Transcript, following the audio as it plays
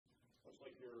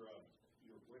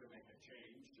you're going to make a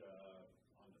change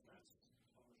on defense.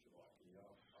 Thomas Chabot, can you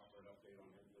offer an update on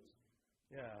him, please?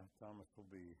 Yeah, Thomas will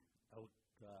be out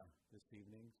this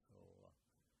evening, so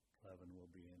Kleven will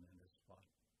be in his spot.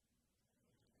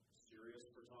 Serious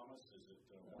for Thomas? Is it?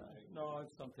 No,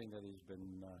 it's something that he's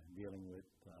been dealing with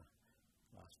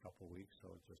last couple of weeks,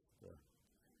 so just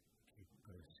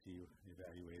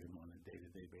evaluate him on a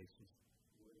day-to-day basis.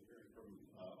 What are you hearing from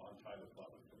on Tyler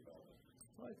Kleven from Belgium?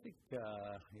 Well, I think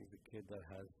he's a kid that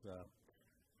has, a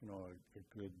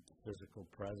good physical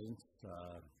presence,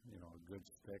 a good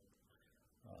stick,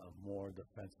 more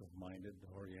defensive-minded,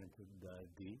 oriented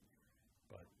D,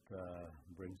 but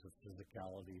brings a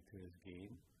physicality to his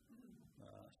game.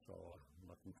 So I'm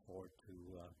looking forward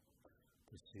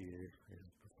to see his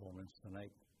performance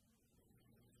tonight.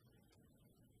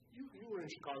 You were in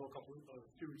Chicago a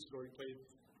few weeks ago. You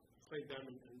played them,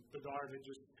 and Bedard had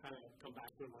just kind of come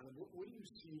back to the lineup. What do you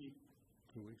see?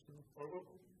 2 weeks ago? Or a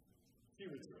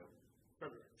few weeks ago.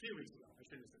 February. A few weeks ago. I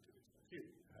shouldn't have said 2 weeks ago. A few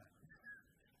weeks ago.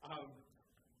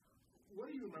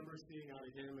 What do you remember seeing out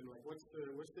of him, and what's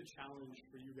the challenge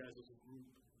for you guys as a group?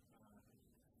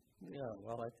 Yeah,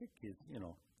 well, I think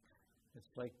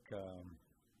it's like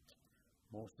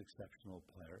most exceptional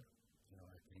player.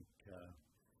 I think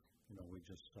we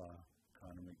just saw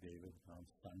Connor McDavid on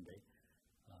Sunday.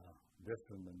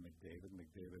 Different than McDavid.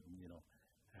 McDavid,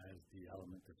 has the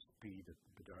element of speed that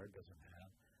Bedard doesn't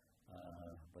have.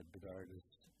 But Bedard is,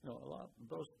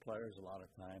 those players a lot of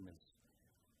time is,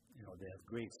 they have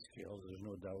great skills. There's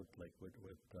no doubt, like with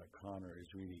Connor,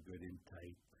 is really good in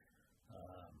tight.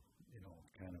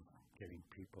 Kind of getting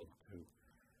people to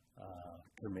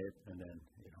commit and then,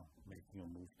 making a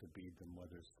move to beat them,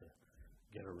 whether it's to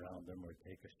get around them or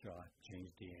take a shot, change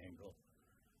the angle.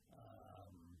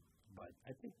 But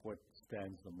I think what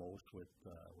stands the most with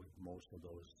most of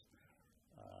those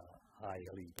high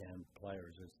elite end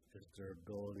players is their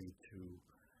ability to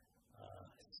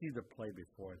see the play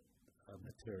before it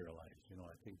materialize.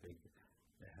 I think they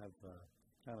have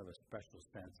kind of a special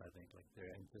sense. I think like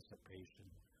their anticipation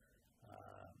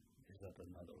is at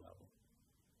another level.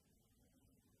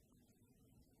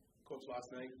 Coach,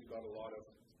 last night you got a lot of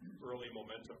early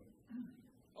momentum.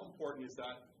 How important is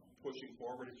that pushing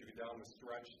forward as you get down the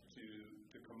stretch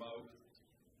to come out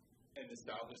and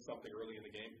establish something early in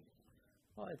the game?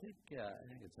 Well, I think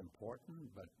it's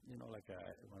important, but when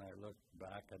I look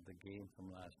back at the game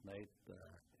from last night,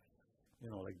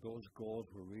 those goals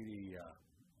were really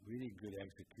good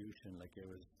execution.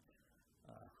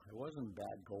 It wasn't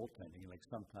bad goaltending. Like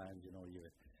sometimes you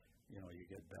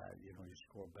get bad, you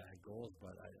score bad goals,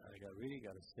 but I really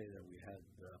got to say that we had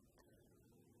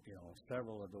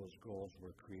several of those goals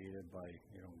were created by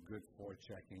good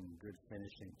forechecking, good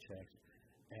finishing checks.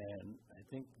 And I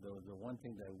think the one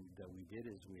thing that we did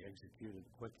is we executed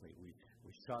quickly.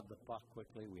 We shot the puck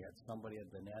quickly. We had somebody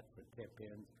at the net for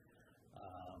tip-ins.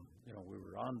 We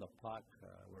were on the puck.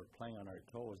 We were playing on our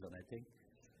toes, and I think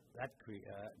that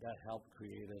helped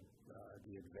create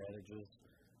the advantages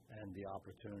and the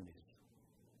opportunities.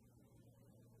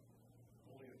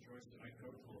 Only a choice tonight,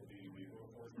 Coach, will be we go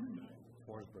Forsberg tonight.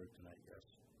 Forsberg tonight, yes.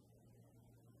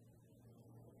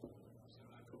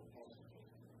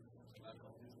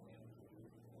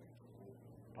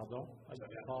 Pardon?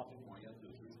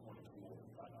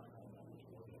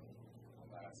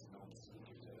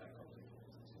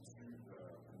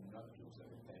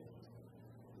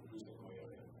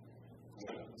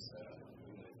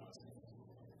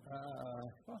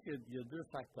 Je pense qu'il y a deux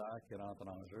facteurs qui rentrent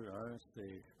en jeu. Un,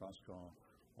 c'est, je pense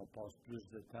qu'on passe plus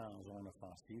de temps en zone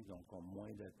offensive, donc on a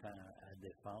moins de temps à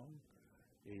défendre.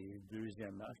 Et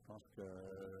deuxièmement, je pense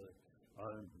que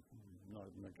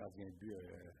notre gardien de but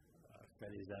a fait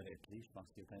les arrêts pris, je pense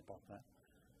que c'est important.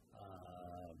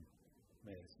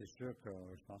 Mais c'est sûr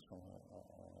que je pense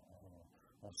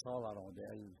qu'on sort la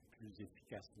rondelle plus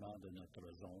efficacement de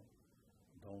notre zone.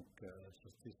 Donc,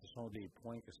 ce sont des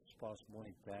points que si tu passes moins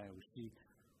de temps aussi,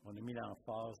 on a mis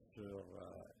l'emphase sur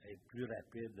être plus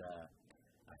rapide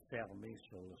à fermer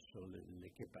sur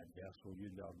l'équipe adverse au lieu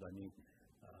de leur donner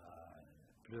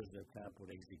plus de temps pour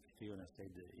exécuter. On essaie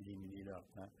d'éliminer leur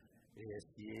temps et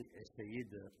essayer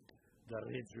de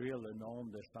réduire le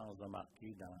nombre de chances de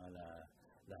marquer dans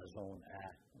la zone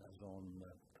A, la zone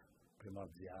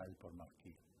primordiale pour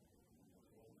marquer.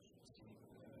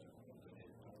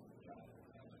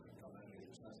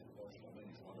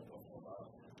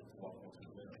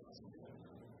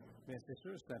 Bien, c'est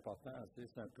sûr, c'est important.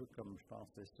 C'est un peu comme, je pense,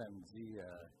 c'est samedi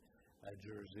à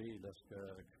Jersey, lorsque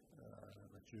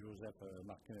Mathieu Joseph a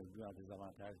marqué un but en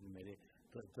désavantage numérique.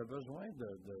 Tu as besoin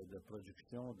de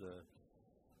production de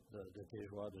tes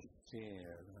joueurs de soutien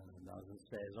dans une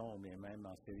saison, mais même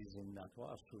en séries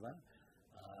éliminatoires, souvent,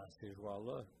 ces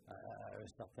joueurs-là, à un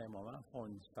certain moment, font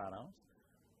une différence.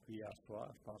 Puis hier soir,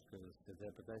 je pense que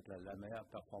c'était peut-être la meilleure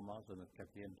performance de notre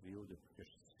quatrième trio depuis que je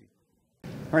suis ici.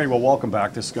 All right, well, welcome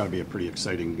back. This is going to be a pretty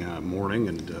exciting morning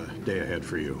and day ahead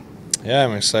for you. Yeah,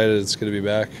 I'm excited. It's good to be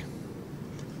back.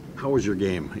 How was your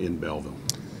game in Belleville?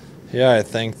 Yeah, I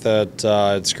think that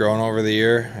it's grown over the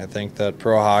year. I think that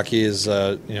pro hockey is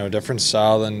a different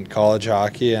style than college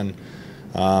hockey, and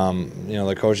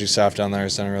the coaching staff down there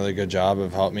has done a really good job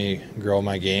of helping me grow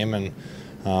my game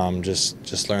and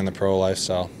just learn the pro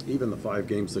lifestyle. Even the 5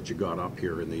 games that you got up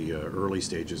here in the early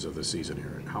stages of the season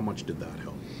here, how much did that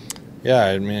help? Yeah,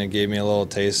 I mean, it gave me a little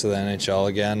taste of the NHL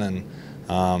again, and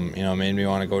made me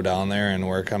want to go down there and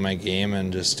work on my game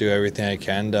and just do everything I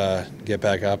can to get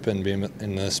back up and be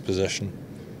in this position.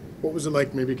 What was it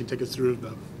like? Maybe you can take us through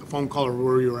the phone call or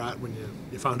where you were at when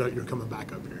you found out you were coming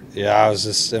back up here. Yeah, I was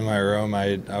just in my room.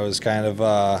 I was kind of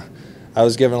I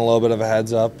was given a little bit of a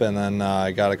heads up, and then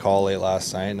I got a call late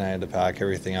last night, and I had to pack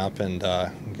everything up and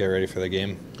get ready for the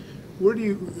game. Where do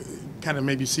you kind of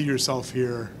maybe see yourself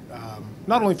here?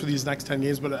 Not only for these next 10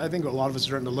 games, but I think a lot of us are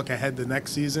starting to look ahead to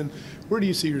next season. Where do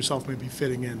you see yourself maybe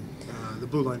fitting in the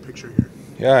blue line picture here?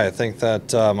 Yeah, I think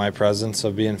that my presence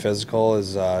of being physical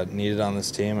is needed on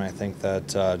this team. I think that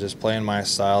just playing my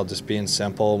style, just being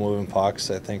simple, moving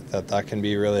pucks, I think that can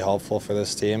be really helpful for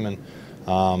this team. And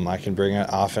I can bring an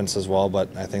offense as well,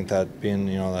 but I think that being,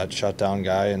 that shutdown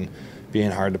guy and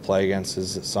being hard to play against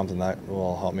is something that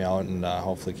will help me out and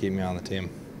hopefully keep me on the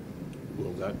team.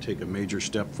 Will that take a major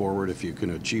step forward if you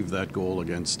can achieve that goal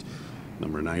against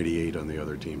number 98 on the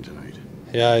other team tonight?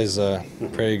 Yeah, he's a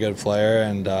pretty good player,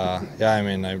 and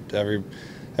every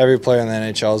player in the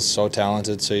NHL is so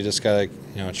talented. So you just gotta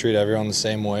treat everyone the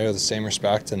same way with the same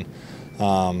respect, and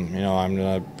I'm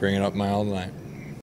gonna bring it up my all tonight.